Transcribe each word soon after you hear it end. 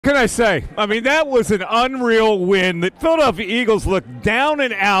Can I say? I mean, that was an unreal win. The Philadelphia Eagles looked down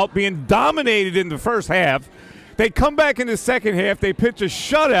and out, being dominated in the first half. They come back in the second half. They pitch a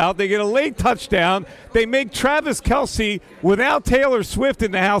shutout. They get a late touchdown. They make Travis Kelce, without Taylor Swift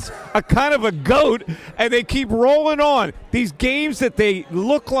in the house, a kind of a goat, and they keep rolling on. These games that they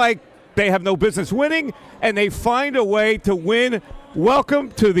look like they have no business winning, and they find a way to win.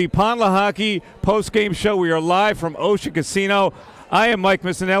 Welcome to the Pond Lehocky Postgame Show. We are live from Ocean Casino. I am Mike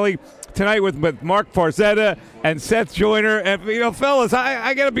Missanelli, tonight with Mark Farzetta and Seth Joyner. And, fellas,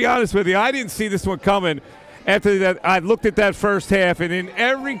 I got to be honest with you. I didn't see this one coming. After that, I looked at that first half, and in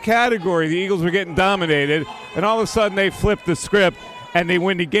every category, the Eagles were getting dominated. And all of a sudden, they flipped the script, and they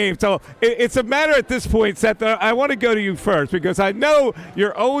win the game. So it's a matter at this point, Seth, I want to go to you first, because I know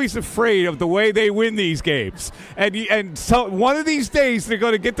you're always afraid of the way they win these games. And so one of these days, they're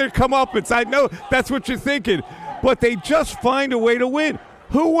going to get their comeuppance. I know that's what you're thinking. But they just find a way to win.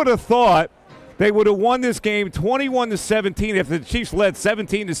 Who would have thought they would have won this game 21-17 if the Chiefs led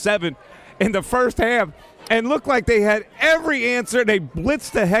 17-7 in the first half and looked like they had every answer? They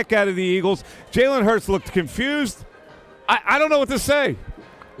blitzed the heck out of the Eagles. Jalen Hurts looked confused. I don't know what to say.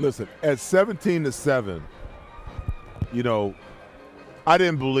 Listen, at 17-7, I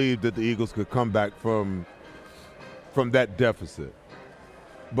didn't believe that the Eagles could come back from that deficit.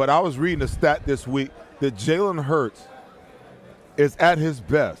 But I was reading a stat this week that Jalen Hurts is at his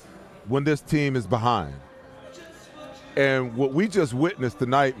best when this team is behind. And what we just witnessed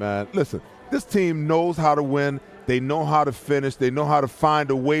tonight, man, listen, this team knows how to win. They know how to finish. They know how to find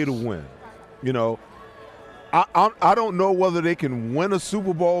a way to win. I don't know whether they can win a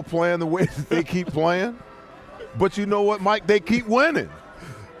Super Bowl playing the way that they keep playing. But you know what, Mike? They keep winning.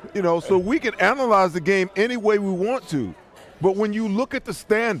 So we can analyze the game any way we want to. But when you look at the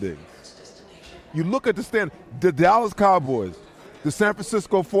standings, the Dallas Cowboys, the San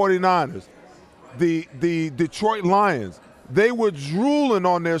Francisco 49ers, the Detroit Lions, they were drooling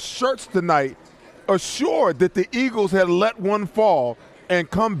on their shirts tonight, assured that the Eagles had let one fall and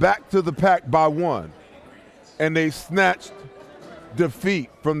come back to the pack by one. And they snatched defeat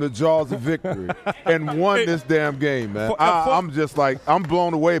from the jaws of victory and won this damn game, man. I'm just like, I'm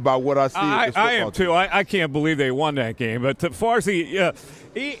blown away by what I see. I am too. I can't believe they won that game. But to Farsi,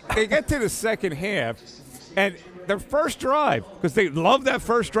 they get to the second half, and their first drive, because they love that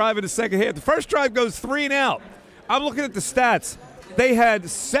first drive in the second half, the first drive goes 3 and out. I'm looking at the stats. They had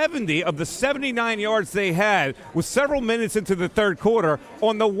 70 of the 79 yards they had with several minutes into the third quarter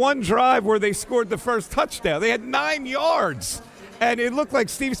on the one drive where they scored the first touchdown. They had 9 yards. And it looked like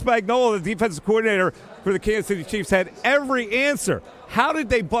Steve Spagnuolo, the defensive coordinator for the Kansas City Chiefs, had every answer. How did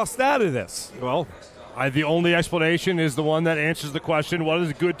they bust out of this? Well, the only explanation is the one that answers the question, what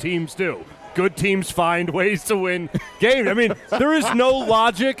does good teams do? Good teams find ways to win games. I mean, there is no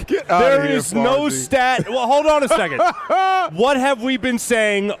logic. There is no stat. Well, hold on a second. What have we been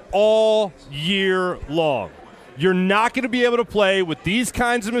saying all year long? You're not going to be able to play with these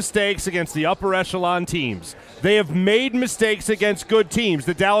kinds of mistakes against the upper echelon teams. They have made mistakes against good teams.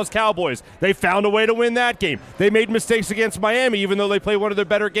 The Dallas Cowboys, they found a way to win that game. They made mistakes against Miami, even though they played one of their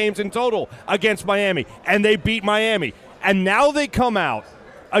better games in total against Miami, and they beat Miami. And now they come out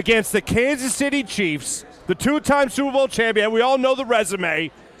against the Kansas City Chiefs, the 2-time Super Bowl champion. We all know the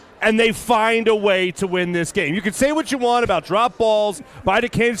resume. And they find a way to win this game. You can say what you want about drop balls by the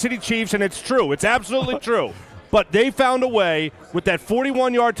Kansas City Chiefs, and it's true. It's absolutely true. But they found a way with that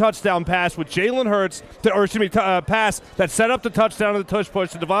 41-yard touchdown pass with Jalen Hurts, pass that set up the touchdown of the tush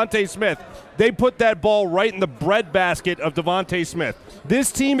push to Devontae Smith. They put that ball right in the breadbasket of Devontae Smith. This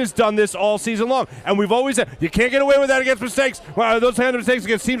team has done this all season long, and we've always said, you can't get away with that against mistakes. Well, those kind of mistakes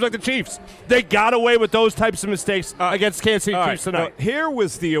against teams like the Chiefs. They got away with those types of mistakes against Kansas City Chiefs tonight. Here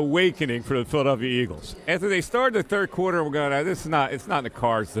was the awakening for the Philadelphia Eagles. After they started the third quarter, we're going, it's not in the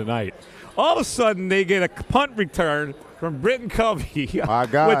cards tonight. All of a sudden, they get a punt return from Britton Covey,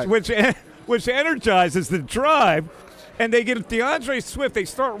 which energizes the drive, and they get DeAndre Swift. They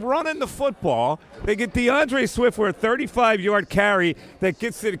start running the football. They get DeAndre Swift for a 35-yard carry that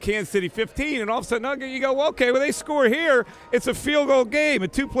gets to the Kansas City 15, and all of a sudden you go, okay, well, they score here. It's a field goal game,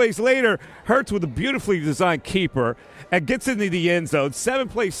 and 2 plays later, Hurts with a beautifully designed keeper and gets into the end zone, 7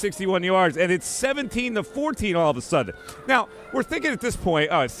 plays, 61 yards, and it's 17-14 all of a sudden. Now, we're thinking at this point,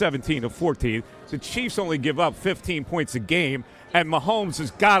 it's 17-14. The Chiefs only give up 15 points a game, and Mahomes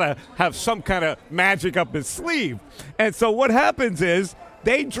has got to have some kind of magic up his sleeve. And so what happens is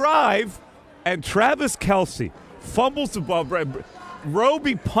they drive, and Travis Kelce fumbles the ball.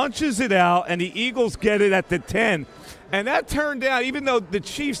 Roby punches it out, and the Eagles get it at the 10. And that turned out, even though the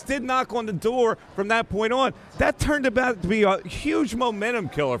Chiefs did knock on the door from that point on, that turned out to be a huge momentum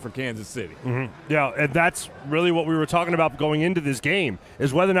killer for Kansas City. Mm-hmm. Yeah, and that's really what we were talking about going into this game,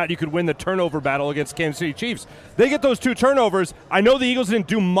 is whether or not you could win the turnover battle against Kansas City Chiefs. They get those 2 turnovers. I know the Eagles didn't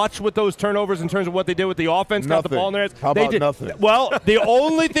do much with those turnovers in terms of what they did with the offense. Nothing. Got the ball in their hands. How about nothing? Well, the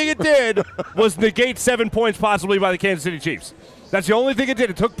only thing it did was negate 7 points possibly by the Kansas City Chiefs. That's the only thing it did.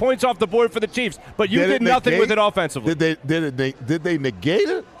 It took points off the board for the Chiefs, but you did nothing with it offensively. Did they negate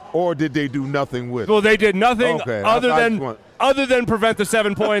it, or did they do nothing with it? Well, they did nothing other than prevent the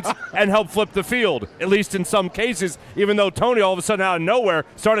 7 points and help flip the field, at least in some cases, even though Tony all of a sudden out of nowhere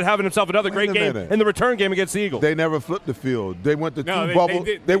started having himself another great game in the return game against the Eagles. They never flipped the field. They went to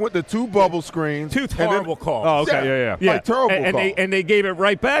They went to 2 bubble screens. 2 horrible calls. Oh, okay, yeah. Like terrible calls. And they gave it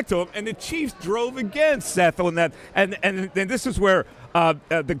right back to him, and the Chiefs drove again, Seth, on that. And this is where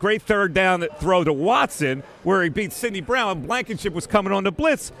the great third down throw to Watson, where he beat Sidney Brown. Blankenship was coming on the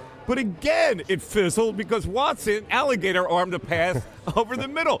blitz. But again, it fizzled because Watson, alligator armed a pass over the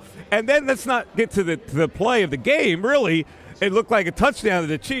middle. And then let's not get to the play of the game, really. It looked like a touchdown to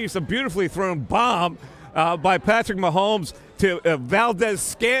the Chiefs, a beautifully thrown bomb by Patrick Mahomes to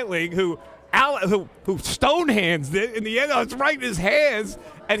Valdez-Scantling, who stonehands it. In the end, it's right in his hands,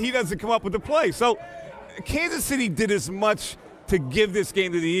 and he doesn't come up with the play. So Kansas City did as much to give this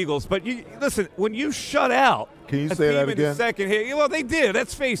game to the Eagles. But listen, when you shut out Can you say that again? The second hit, well, they did.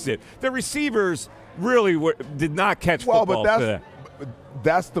 Let's face it. The receivers really did not catch football. But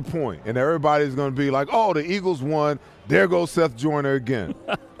that's the point. And everybody's going to be like, oh, the Eagles won. There goes Seth Joyner again.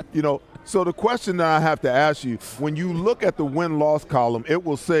 So the question that I have to ask you, when you look at the win-loss column, it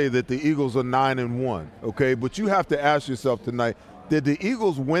will say that the Eagles are 9-1, okay? But you have to ask yourself tonight, did the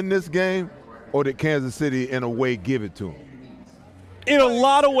Eagles win this game, or did Kansas City, in a way, give it to them? In a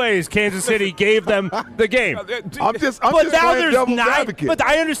lot of ways, Kansas City gave them the game. I'm just playing devil's advocate. But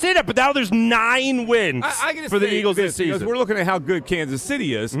I understand that. But now there's 9 wins for the Eagles this season. Because we're looking at how good Kansas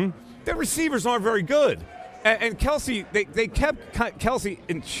City is. Mm-hmm. Their receivers aren't very good. And Kelsey, they kept Kelsey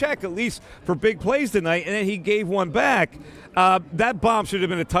in check at least for big plays tonight, and then he gave one back. That bomb should have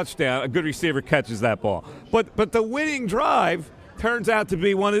been a touchdown. A good receiver catches that ball. But the winning drive turns out to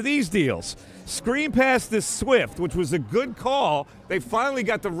be one of these deals. Screen pass to Swift, which was a good call. They finally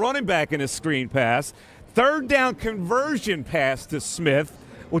got the running back in a screen pass. Third down conversion pass to Smith,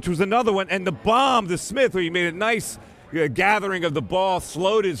 which was another one. And the bomb to Smith, where he made a nice gathering of the ball,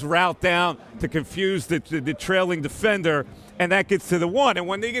 slowed his route down to confuse the trailing defender, and that gets to the 1. And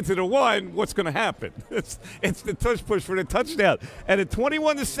when they get to the 1, what's going to happen? It's the tush push for the touchdown. And at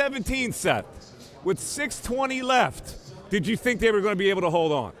 21-17, Seth, with 6:20 left, did you think they were going to be able to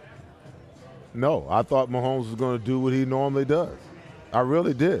hold on? No, I thought Mahomes was going to do what he normally does. I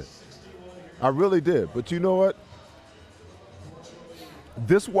really did. But you know what?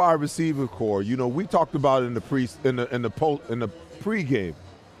 This wide receiver core, we talked about it in the pregame.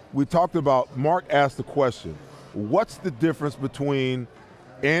 We talked about, Mark asked the question, what's the difference between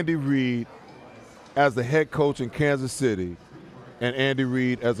Andy Reid as the head coach in Kansas City and Andy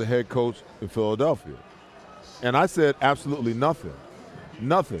Reid as a head coach in Philadelphia? And I said absolutely nothing.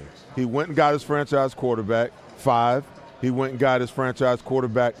 Nothing. He went and got his franchise quarterback, 5. He went and got his franchise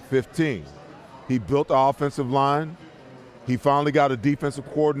quarterback, 15. He built the offensive line. He finally got a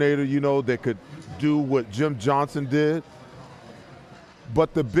defensive coordinator, that could do what Jim Johnson did.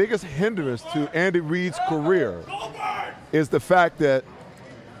 But the biggest hindrance to Andy Reid's career is the fact that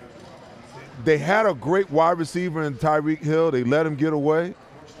they had a great wide receiver in Tyreek Hill. They let him get away.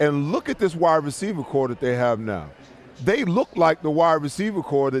 And look at this wide receiver core that they have now. They look like the wide receiver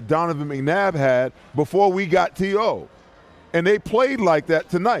core that Donovan McNabb had before we got T.O. And they played like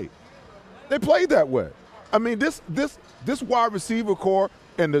that tonight. They played that way. I mean, this wide receiver core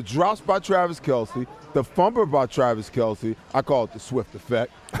and the drops by Travis Kelce, the fumble by Travis Kelce, I call it the Swift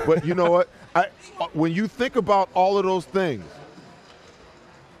effect. But you know what? When you think about all of those things,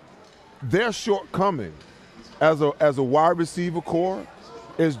 their shortcoming as a wide receiver core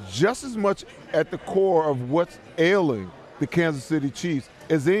is just as much at the core of what's ailing the Kansas City Chiefs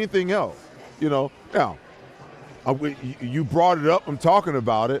as anything else. Now, you brought it up, I'm talking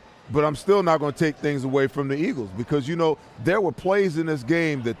about it, but I'm still not going to take things away from the Eagles because, there were plays in this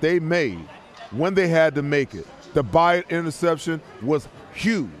game that they made when they had to make it. The Byatt interception was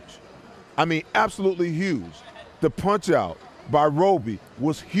huge. I mean, absolutely huge. The punch-out by Roby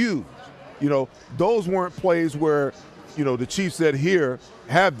was huge. Those weren't plays where, the Chiefs said, here,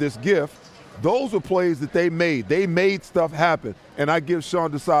 have this gift. Those were plays that they made. They made stuff happen, and I give Sean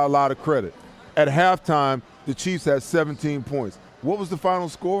Desai a lot of credit. At halftime, the Chiefs had 17 points. What was the final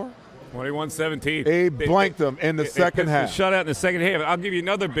score? 21-17. They blanked them in the second half. Shutout in the second half. I'll give you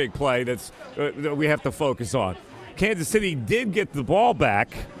another big play that we have to focus on. Kansas City did get the ball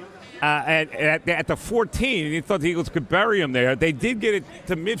back at the 14, and you thought the Eagles could bury them there. They did get it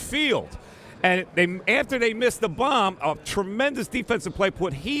to midfield. And after they missed the bomb, a tremendous defensive play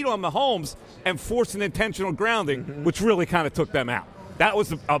put heat on Mahomes and forced an intentional grounding, which really kind of took them out. That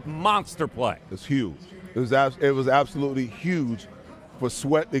was a monster play. It's huge. It was absolutely huge for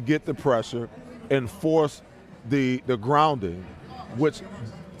Sweat to get the pressure and force the grounding, which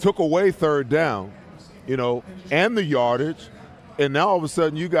took away third down, and the yardage. And now all of a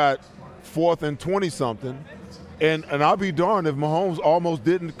sudden you got 4th and 20-something. And I'll be darned if Mahomes almost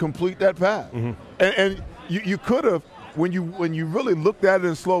didn't complete that pass. And you could have, when you really looked at it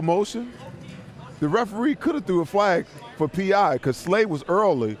in slow motion, the referee could have threw a flag for PI because Slade was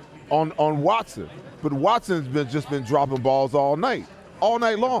early on Watson. But Watson's just been dropping balls all night long.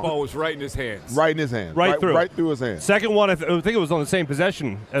 The ball was right in his hands. Right in his hands. Right through his hands. Second one, I think it was on the same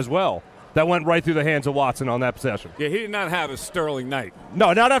possession as well. That went right through the hands of Watson on that possession. Yeah, he did not have a sterling night.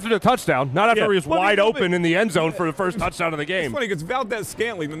 No, not after the touchdown. Not after he was wide open in the end zone for the first touchdown of the game. It's funny because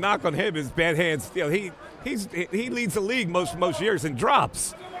Valdez-Scantling, the knock on him is bad hands. He leads the league most years in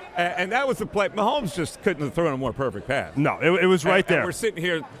drops. And that was the play. Mahomes just couldn't have thrown a more perfect pass. No, it was right there. And we're sitting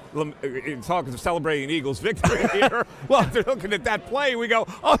here talking, celebrating Eagles' victory here. Well, after looking at that play, we go,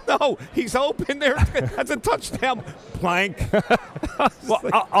 oh, no, he's open there. That's a touchdown. Blank.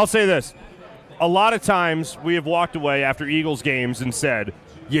 Well, I'll say this. A lot of times we have walked away after Eagles games and said,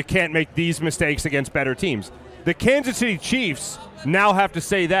 you can't make these mistakes against better teams. The Kansas City Chiefs now have to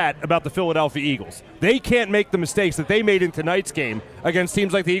say that about the Philadelphia Eagles. They can't make the mistakes that they made in tonight's game against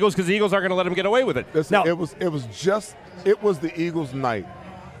teams like the Eagles because the Eagles aren't going to let them get away with it. Listen, now, it was the Eagles' night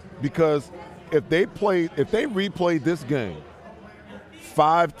because if they replayed this game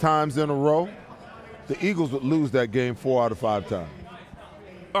 5 times in a row, the Eagles would lose that game 4 out of 5 times.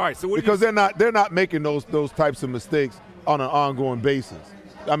 All right, so because they're not making those types of mistakes on an ongoing basis.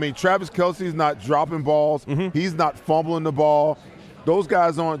 I mean, Travis Kelce's not dropping balls. He's not fumbling the ball. Those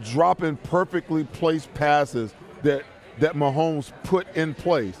guys aren't dropping perfectly placed passes that Mahomes put in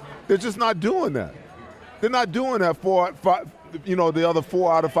place. They're just not doing that. They're not doing that the other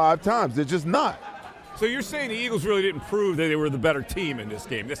 4 out of 5 times. They're just not. So you're saying the Eagles really didn't prove that they were the better team in this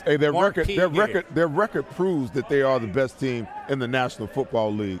game? Their record proves that they are the best team in the National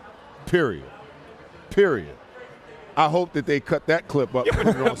Football League. Period. I hope that they cut that clip up and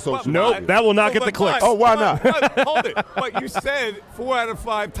put it on social media. Nope, that will not get the clicks. Oh, why not? Hold it. But you said 4 out of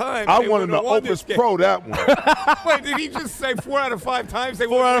 5 times. I wanted to Opus Pro that one. Wait, did he just say 4 out of 5 times?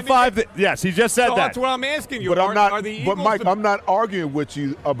 4 out of 5. Yes, he just said that. That's what I'm asking you. But are the Eagles Mike, I'm not arguing with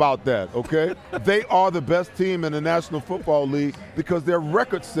you about that. Okay, they are the best team in the National Football League because their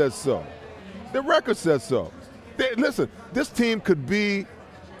record says so. Their record says so. Listen, this team could be.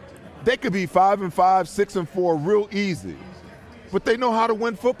 They could be 5-5, 6-4 real easy, but they know how to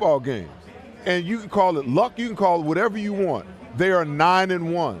win football games. And you can call it luck, you can call it whatever you want. They are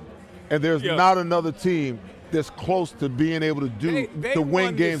 9-1, and there's not another team that's close to being able to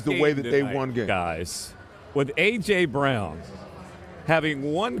win games the way that they won games. Guys, with A.J. Brown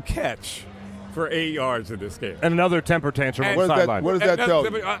having 1 catch for 8 yards in this game. And another temper tantrum on the sideline. What does that tell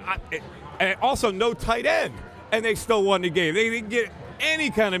you? And also no tight end, and they still won the game. They didn't get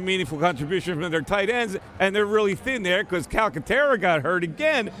any kind of meaningful contribution from their tight ends, and they're really thin there because Calcaterra got hurt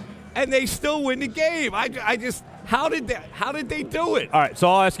again, and they still win the game. I just how did they do it? All right, so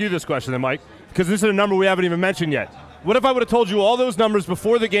I'll ask you this question then, Mike, because this is a number we haven't even mentioned yet. What if I would have told you all those numbers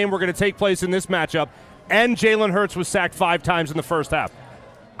before the game were going to take place in this matchup, and Jalen Hurts was sacked 5 times in the first half?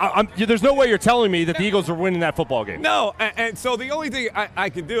 There's no way you're telling me that the Eagles are winning that football game. No, and so the only thing I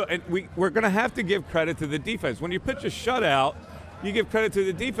can do, and we're going to have to give credit to the defense. When you pitch a shutout, you give credit to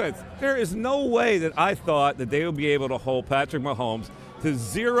the defense. There is no way that I thought that they would be able to hold Patrick Mahomes to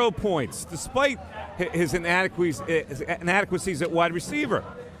 0 points, despite his inadequacies at wide receiver.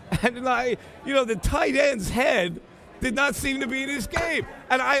 And the tight end's head did not seem to be in this game.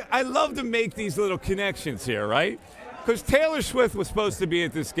 And I love to make these little connections here, right? Because Taylor Swift was supposed to be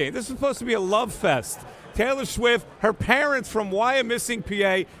at this game. This was supposed to be a love fest. Taylor Swift, her parents from Wyomissing,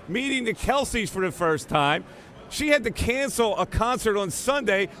 PA, meeting the Kelceys for the first time. She had to cancel a concert on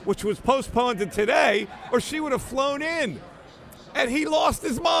Sunday, which was postponed to today, or she would have flown in. And he lost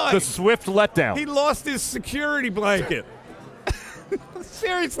his mind. The Swift letdown. He lost his security blanket.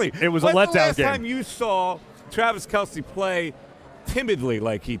 Seriously. It was a letdown game. When's the last time you saw Travis Kelce play timidly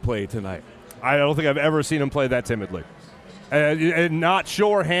like he played tonight? I don't think I've ever seen him play that timidly. And not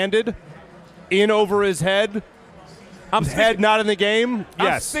sure-handed, in over his head. head not in the game. I'm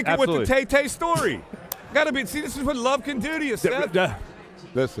Yes, sticking absolutely. with the Tay-Tay story. Got to be. See, this is what love can do to you, Seth.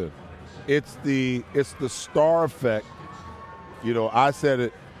 Listen, it's the star effect. You know, I said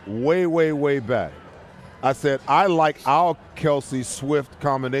it way, way, way back. I said I like our Kelsey Swift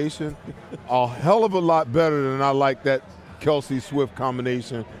combination a hell of a lot better than I like that Kelsey Swift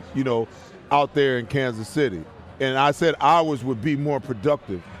combination, you know, out there in Kansas City. And I said ours would be more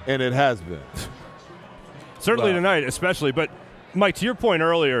productive, and it has been. Certainly tonight, especially. But, Mike, to your point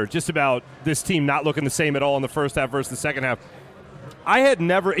earlier, just about this team not looking the same at all in the first half versus the second half, I had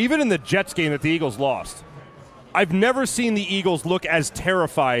never, even in the Jets game that the Eagles lost, I've never seen the Eagles look as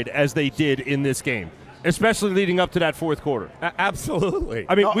terrified as they did in this game, especially leading up to that fourth quarter. Absolutely.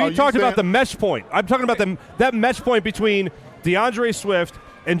 I mean, we talked about the mesh point. I'm talking about that mesh point between DeAndre Swift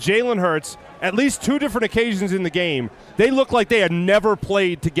and Jalen Hurts. At least 2 different occasions in the game, they looked like they had never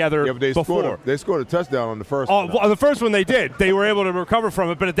played together before. They scored a touchdown on the first one. On the first one they did. They were able to recover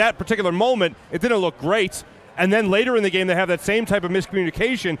from it, but at that particular moment, it didn't look great. And then later in the game, they have that same type of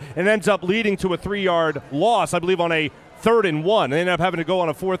miscommunication and ends up leading to a 3-yard loss, I believe, on a 3rd and 1. They ended up having to go on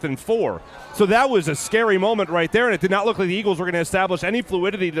a 4th and 4. So that was a scary moment right there, and it did not look like the Eagles were going to establish any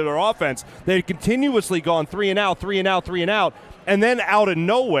fluidity to their offense. They had continuously gone 3 and out, 3 and out, 3 and out, and then out of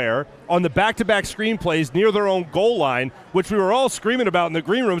nowhere on the back-to-back screen plays near their own goal line, which we were all screaming about in the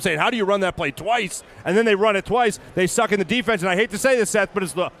green room, saying, how do you run that play twice? And then they run it twice. They suck in the defense, and I hate to say this, Seth, but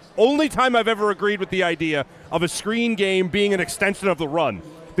it's the only time I've ever agreed with the idea of a screen game being an extension of the run,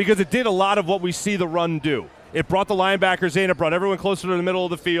 because it did a lot of what we see the run do. It brought the linebackers in. It brought everyone closer to the middle of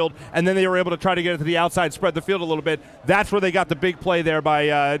the field, and then they were able to try to get it to the outside, spread the field a little bit. That's where they got the big play there by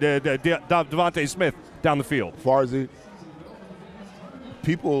Devontae Smith down the field. Farzy,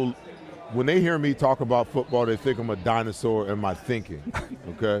 people, when they hear me talk about football, they think I'm a dinosaur in my thinking,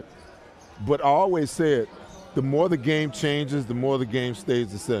 okay? But I always said, the more the game changes, the more the game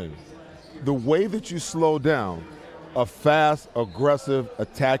stays the same. The way that you slow down a fast, aggressive,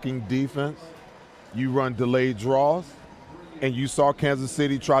 attacking defense, you run delayed draws, and you saw Kansas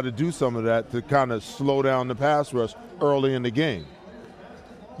City try to do some of that to kind of slow down the pass rush early in the game.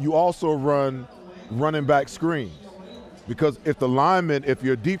 You also run running back screens, because if the linemen, if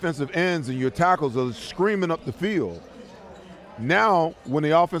your defensive ends and your tackles are screaming up the field, now when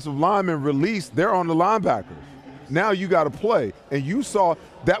the offensive linemen release, they're on the linebackers. Now you got to play. And you saw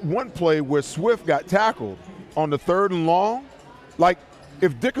that one play where Swift got tackled on the 3rd and long. Like,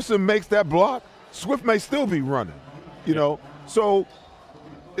 if Dickerson makes that block, Swift may still be running, you know. So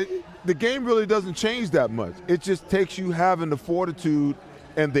the game really doesn't change that much. It just takes you having the fortitude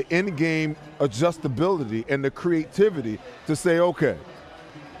and the in-game adjustability and the creativity to say, okay,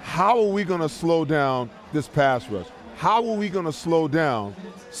 how are we going to slow down this pass rush? How are we going to slow down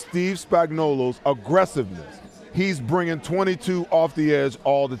Steve Spagnuolo's aggressiveness? He's bringing 22 off the edge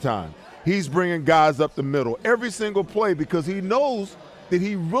all the time. He's bringing guys up the middle every single play, because he knows that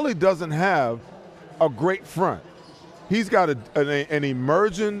he really doesn't have a great front. He's got an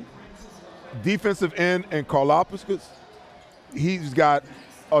emerging defensive end in Karlaftis. He's got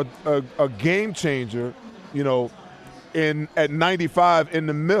a game changer, you know, at 95 in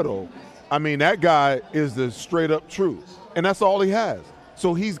the middle. I mean, that guy is the straight-up truth, and that's all he has.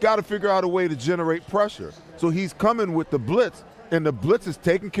 So he's got to figure out a way to generate pressure. So he's coming with the blitz, and the blitz is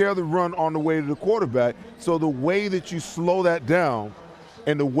taking care of the run on the way to the quarterback. So the way that you slow that down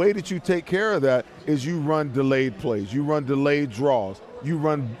and the way that you take care of that is you run delayed plays. You run delayed draws. You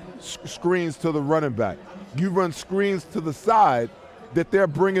run screens to the running back. You run screens to the side that they're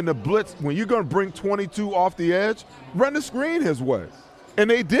bringing the blitz. When you're going to bring 22 off the edge, run the screen his way. And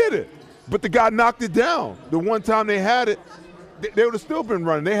they did it. But the guy knocked it down. The one time they had it, they would have still been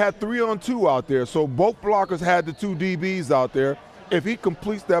running. They had 3-on-2 out there. So both blockers had the 2 DBs out there. If he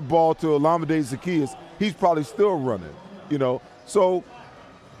completes that ball to Olamide Zaccheaus, he's probably still running, you know. So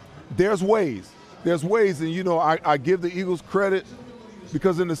there's ways. There's ways, and, you know, I give the Eagles credit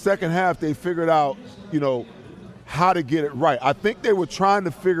because in the second half they figured out, you know, how to get it right. I think they were trying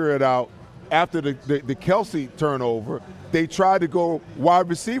to figure it out after the Kelsey turnover. They tried to go wide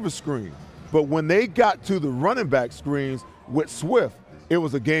receiver screen. But when they got to the running back screens with Swift, it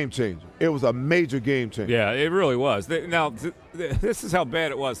was a game changer. It was a major game changer. Yeah, it really was. Now, this is how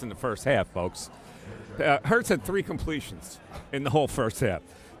bad it was in the first half, folks. Hurts had 3 completions in the whole first half.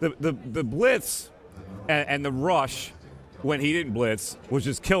 The blitz and the rush when he didn't blitz was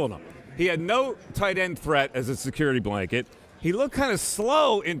just killing him. He had no tight end threat as a security blanket. He looked kind of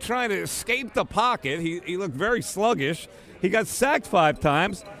slow in trying to escape the pocket. He looked very sluggish. He got sacked 5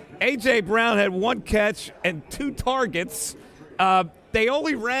 times. A.J. Brown had 1 catch and 2 targets. They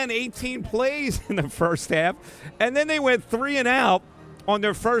only ran 18 plays in the first half, and then they went 3 and out on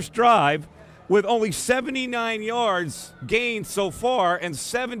their first drive with only 79 yards gained so far, and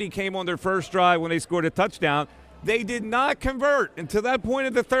 70 came on their first drive when they scored a touchdown. They did not convert until that point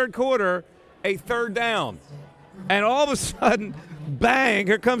in the third quarter, a third down. And all of a sudden, bang,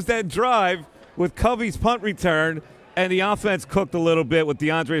 here comes that drive with Covey's punt return, and the offense cooked a little bit with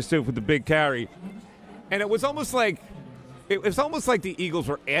DeAndre Swift with the big carry. And it was almost like the Eagles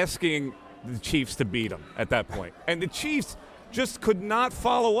were asking the Chiefs to beat them at that point. And the Chiefs just could not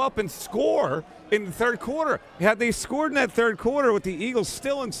follow up and score in the third quarter. Had they scored in that third quarter with the Eagles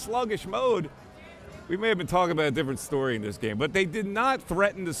still in sluggish mode, we may have been talking about a different story in this game. But they did not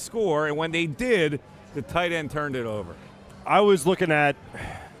threaten to score, and when they did, the tight end turned it over. I was looking at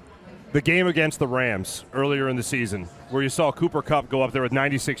the game against the Rams earlier in the season where you saw Cooper Kupp go up there with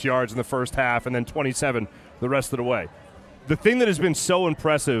 96 yards in the first half and then 27 the rest of the way. The thing that has been so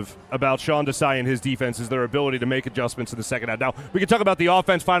impressive about Sean Desai and his defense is their ability to make adjustments in the second half. Now, we can talk about the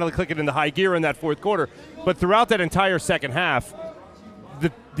offense finally clicking into high gear in that fourth quarter, but throughout that entire second half,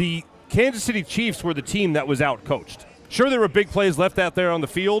 the Kansas City Chiefs were the team that was out-coached. Sure, there were big plays left out there on the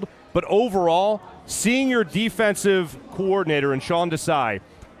field, but overall, seeing your defensive coordinator and Sean Desai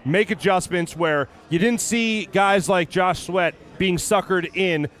make adjustments where you didn't see guys like Josh Sweat being suckered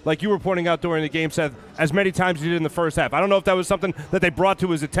in, like you were pointing out during the game, Seth, as many times as you did in the first half. I don't know if that was something that they brought to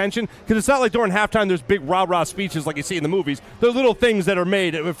his attention, because it's not like during halftime there's big rah-rah speeches like you see in the movies. There are little things that are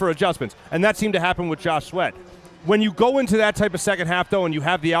made for adjustments, and that seemed to happen with Josh Sweat. When you go into that type of second half, though, and you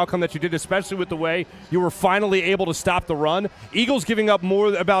have the outcome that you did, especially with the way you were finally able to stop the run, Eagles giving up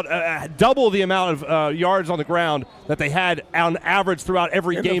about double the amount of yards on the ground that they had on average throughout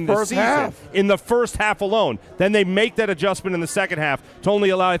every game this season. In the first half alone. Then they make that adjustment in the second half to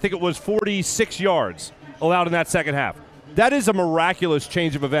only allow, I think it was 46 yards allowed in that second half. That is a miraculous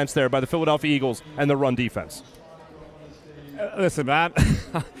change of events there by the Philadelphia Eagles and the run defense. Listen, man,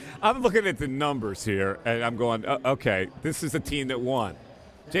 I'm looking at the numbers here, and I'm going, okay, this is a team that won.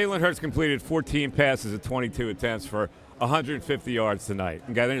 Jalen Hurts completed 14 passes at 22 attempts for 150 yards tonight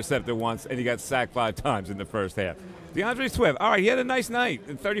and got intercepted once, and he got sacked 5 times in the first half. DeAndre Swift, all right, he had a nice night.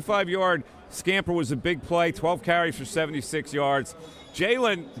 The 35-yard scamper was a big play, 12 carries for 76 yards.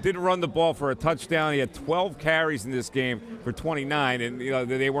 Jalen didn't run the ball for a touchdown. He had 12 carries in this game for 29, and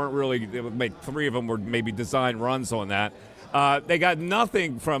they weren't really – 3 of them were maybe design runs on that. They got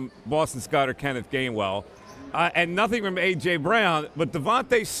nothing from Boston Scott or Kenneth Gainwell, and nothing from A.J. Brown, but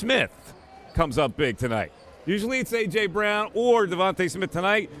Devontae Smith comes up big tonight. Usually it's A.J. Brown or Devontae Smith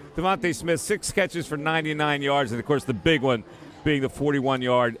tonight. Devontae Smith, 6 catches for 99 yards, and, of course, the big one being the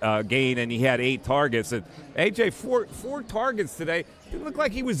 41-yard gain, and he had 8 targets. And A.J., four targets today. Didn't look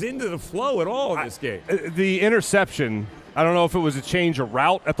like he was into the flow at all in this game. The interception, I don't know if it was a change of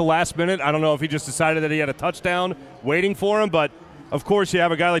route at the last minute. I don't know if he just decided that he had a touchdown waiting for him. But, of course, you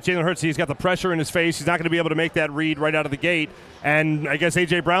have a guy like Jalen Hurts. He's got the pressure in his face. He's not going to be able to make that read right out of the gate. And I guess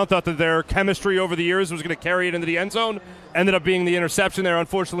A.J. Brown thought that their chemistry over the years was going to carry it into the end zone. Ended up being the interception there,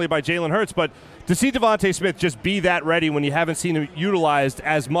 unfortunately, by Jalen Hurts. But to see Devontae Smith just be that ready when you haven't seen him utilized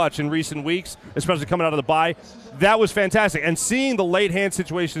as much in recent weeks, especially coming out of the bye, that was fantastic. And seeing the late-hand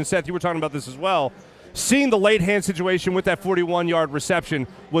situation, Seth, you were talking about this as well, seeing the late-hand situation with that 41-yard reception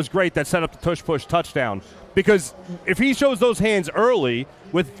was great. That set up the tush-push touchdown. Because if he shows those hands early,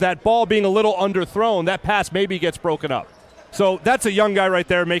 with that ball being a little underthrown, that pass maybe gets broken up. So that's a young guy right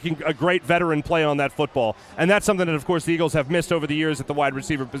there making a great veteran play on that football. And that's something that, of course, the Eagles have missed over the years at the wide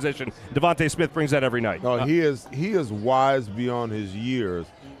receiver position. Devontae Smith brings that every night. No, he is wise beyond his years,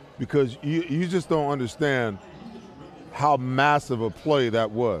 because you just don't understand how massive a play that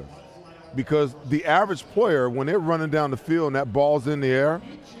was. Because the average player, when they're running down the field and that ball's in the air,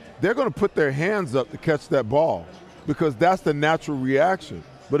 they're going to put their hands up to catch that ball, because that's the natural reaction.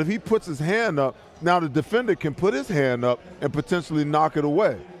 But if he puts his hand up, now the defender can put his hand up and potentially knock it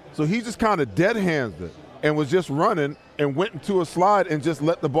away. So he just kind of dead hands it and was just running and went into a slide and just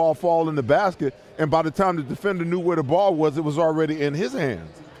let the ball fall in the basket. And by the time the defender knew where the ball was, it was already in his hands.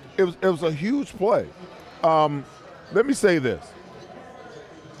 It was a huge play. Let me say this.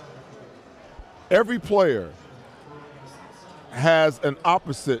 Every player has an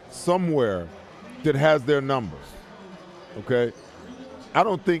opposite somewhere that has their numbers, okay? I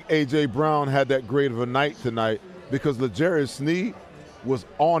don't think A.J. Brown had that great of a night tonight, because L'Jarius Sneed was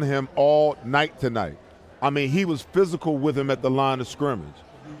on him all night tonight. I mean, he was physical with him at the line of scrimmage.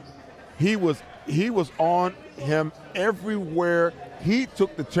 He was on him everywhere. He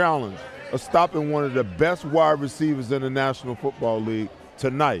took the challenge of stopping one of the best wide receivers in the National Football League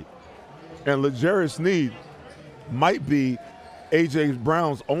tonight. And L'Jarius Sneed might be A.J.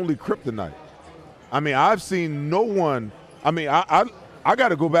 Brown's only kryptonite. I mean, I've seen no one. I mean, I got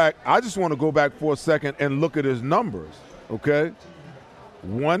to go back. I just want to go back for a second and look at his numbers, okay?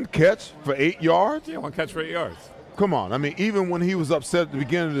 1 catch for 8 yards? Yeah, 1 catch for 8 yards. Come on. I mean, even when he was upset at the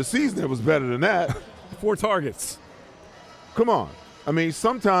beginning of the season, it was better than that. 4 targets. Come on. I mean,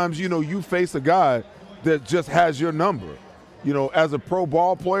 sometimes, you know, you face a guy that just has your number. You know, as a pro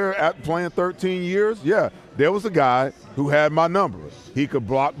ball player at playing 13 years, yeah, there was a guy who had my number. He could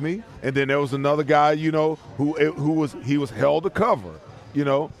block me, and then there was another guy, you know, who was held to cover. You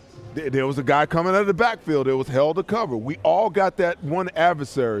know, there was a guy coming out of the backfield that was held to cover. We all got that one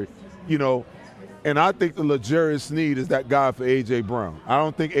adversary, you know, and I think the L'Jarius Sneed is that guy for A.J. Brown. I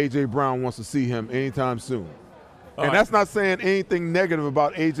don't think A.J. Brown wants to see him anytime soon. And that's not saying anything negative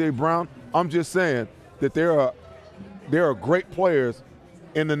about A.J. Brown. I'm just saying that there are great players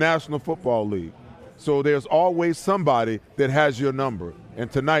in the National Football League. So there's always somebody that has your number.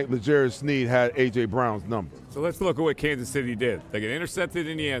 And tonight, L'Jarius Sneed had A.J. Brown's number. So let's look at what Kansas City did. They get intercepted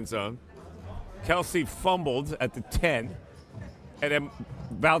in the end zone. Kelsey fumbled at the 10. And then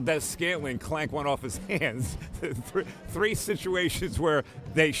Valdez-Scantling clanked one off his hands. 3 situations where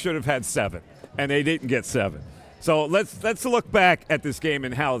they should have had 7, and they didn't get 7. So let's look back at this game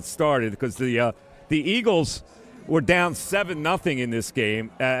and how it started, because the Eagles were down 7-0 in this game,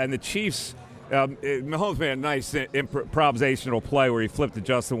 and the Chiefs. Mahomes made a nice improvisational play where he flipped to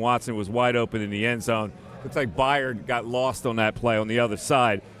Justin Watson, was wide open in the end zone. Looks like Byard got lost on that play on the other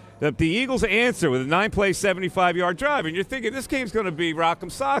side. The Eagles answer with a 9-play, 75-yard drive, and you're thinking this game's going to be rock'em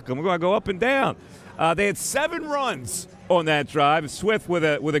sock'em. We're going to go up and down. They had 7 runs on that drive. Swift with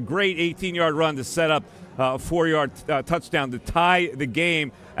a great 18-yard run to set up a 4-yard touchdown to tie the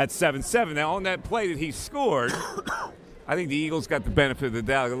game at 7-7. Now, on that play that he scored, I think the Eagles got the benefit of the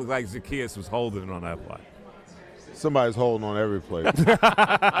doubt. It looked like Zacchaeus was holding on that play. Somebody's holding on every play.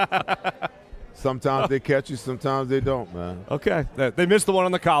 Sometimes they catch you, sometimes they don't, man. Okay. They missed the one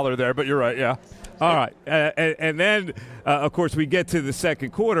on the collar there, but you're right, yeah. All right. And then, of course, we get to the second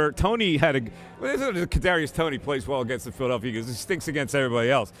quarter. Tony had Kadarius Toney plays well against the Philadelphia Eagles. He stinks against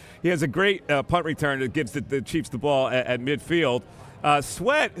everybody else. He has a great punt return that gives the Chiefs the ball at midfield.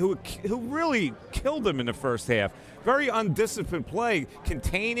 Sweat, who really killed him in the first half. Very undisciplined play,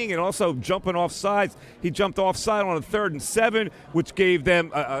 containing and also jumping off sides. He jumped offside on a 3rd and 7, which gave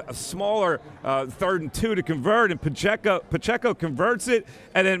them a smaller 3rd and 2 to convert, and Pacheco converts it,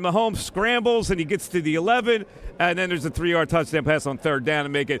 and then Mahomes scrambles, and he gets to the 11, and then there's a 3-yard touchdown pass on 3rd down to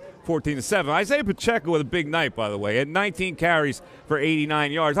make it 14-7. Isaiah Pacheco with a big night, by the way, had 19 carries for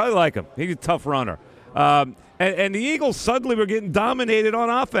 89 yards. I like him. He's a tough runner. And the Eagles suddenly were getting dominated on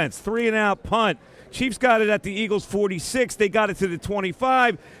offense. 3-and-out punt. Chiefs got it at the Eagles' 46. They got it to the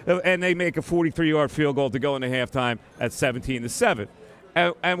 25, and they make a 43-yard field goal to go into halftime at 17-7.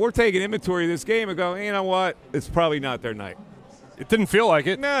 And we're taking inventory of this game and going, you know what? It's probably not their night. It didn't feel like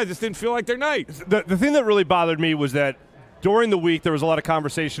it. No, it just didn't feel like their night. The thing that really bothered me was that during the week there was a lot of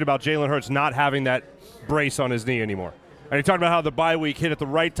conversation about Jalen Hurts not having that brace on his knee anymore. And he talked about how the bye week hit at the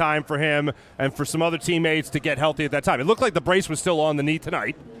right time for him and for some other teammates to get healthy at that time. It looked like the brace was still on the knee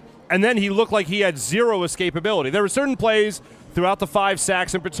tonight. And then he looked like he had zero escapability. There were certain plays throughout the 5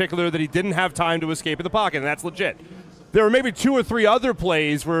 sacks in particular that he didn't have time to escape in the pocket, and that's legit. There were maybe 2 or 3 other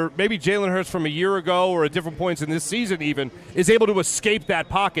plays where maybe Jalen Hurts from a year ago or at different points in this season even is able to escape that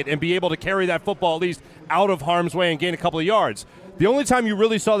pocket and be able to carry that football at least out of harm's way and gain a couple of yards. The only time you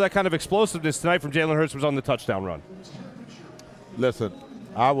really saw that kind of explosiveness tonight from Jalen Hurts was on the touchdown run. Listen,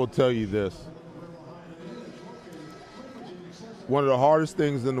 I will tell you this. One of the hardest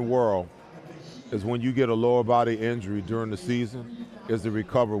things in the world is when you get a lower body injury during the season is to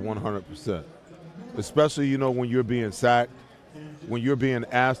recover 100%. Especially, you know, when you're being sacked, when you're being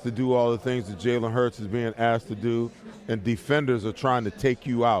asked to do all the things that Jalen Hurts is being asked to do, and defenders are trying to take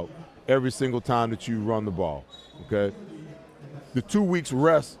you out every single time that you run the ball, okay? The 2 weeks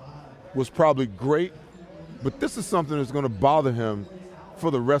rest was probably great, but this is something that's going to bother him for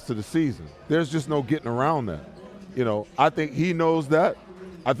the rest of the season. There's just no getting around that. You know, I think he knows that.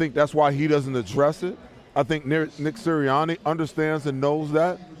 I think that's why he doesn't address it. I think Nick Sirianni understands and knows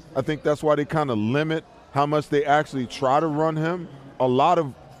that. I think that's why they kind of limit how much they actually try to run him. A lot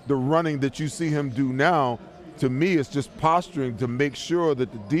of the running that you see him do now, to me, is just posturing to make sure that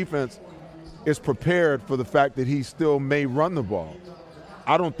the defense is prepared for the fact that he still may run the ball.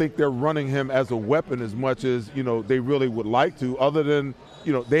 I don't think they're running him as a weapon as much as, you know, they really would like to, other than,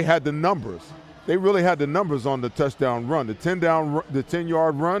 you know, they had the numbers. They really had the numbers on the touchdown run, the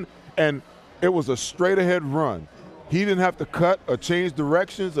 10-yard run, and it was a straight-ahead run. He didn't have to cut or change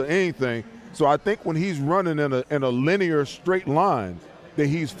directions or anything. So I think when he's running in a linear straight line, that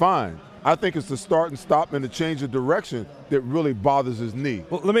he's fine. I think it's the start and stop and the change of direction that really bothers his knee.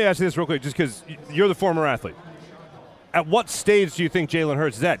 Well, let me ask you this real quick, just because you're the former athlete. At what stage do you think Jalen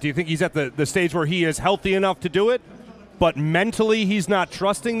Hurts is at? Do you think he's at the stage where he is healthy enough to do it, but mentally he's not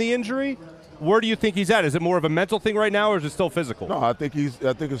trusting the injury? Where do you think he's at? Is it more of a mental thing right now, or is it still physical? No, I think it's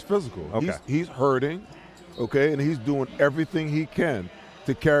physical. Okay. He's hurting, okay, and he's doing everything he can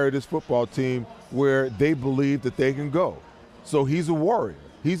to carry this football team where they believe that they can go. So he's a warrior.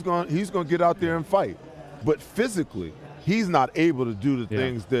 He's going to get out there and fight. But physically, he's not able to do the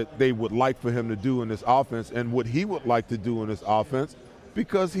things that they would like for him to do in this offense and what he would like to do in this offense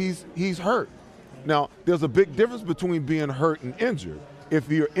because he's hurt. Now, there's a big difference between being hurt and injured. If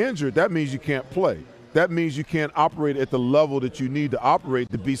you're injured, that means you can't play. That means you can't operate at the level that you need to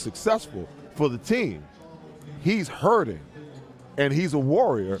operate to be successful for the team. He's hurting, and he's a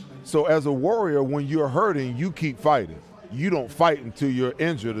warrior. So as a warrior, when you're hurting, you keep fighting. You don't fight until you're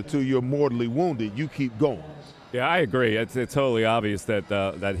injured, until you're mortally wounded. You keep going. Yeah, I agree. It's totally obvious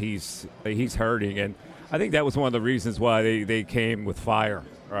that he's hurting, and I think that was one of the reasons why they came with fire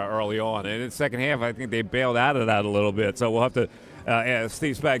early on. And in the second half, I think they bailed out of that a little bit. So we'll have to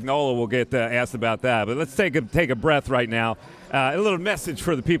Steve Spagnuolo will get asked about that. But let's take a breath right now. A little message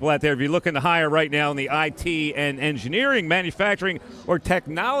for the people out there. If you're looking to hire right now in the IT and engineering, manufacturing, or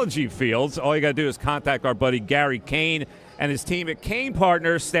technology fields, all you got to do is contact our buddy Gary Kane and his team at Kane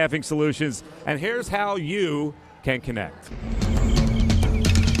Partners Staffing Solutions. And here's how you can connect.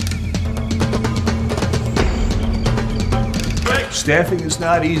 Staffing is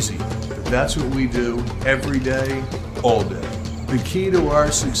not easy, but that's what we do every day, all day. The key to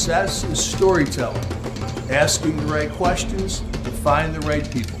our success is storytelling, asking the right questions to find the right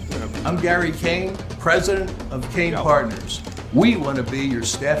people. I'm Gary Kane, president of Kane Partners. We want to be your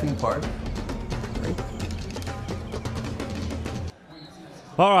staffing partner.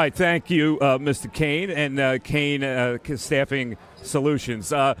 All right, thank you, Mr. Kane and Kane Staffing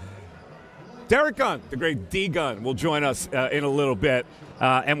Solutions. Derrick Gunn, the great D Gunn, will join us in a little bit,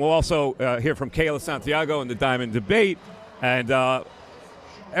 and we'll also hear from Kayla Santiago in the Diamond Debate, and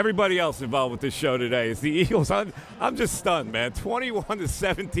everybody else involved with this show today. It's the Eagles. I'm just stunned, man.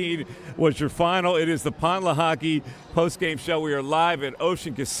 21-17 was your final. It is the Pond Lehocky Postgame Show. We are live at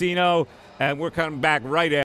Ocean Casino, and we're coming back right after.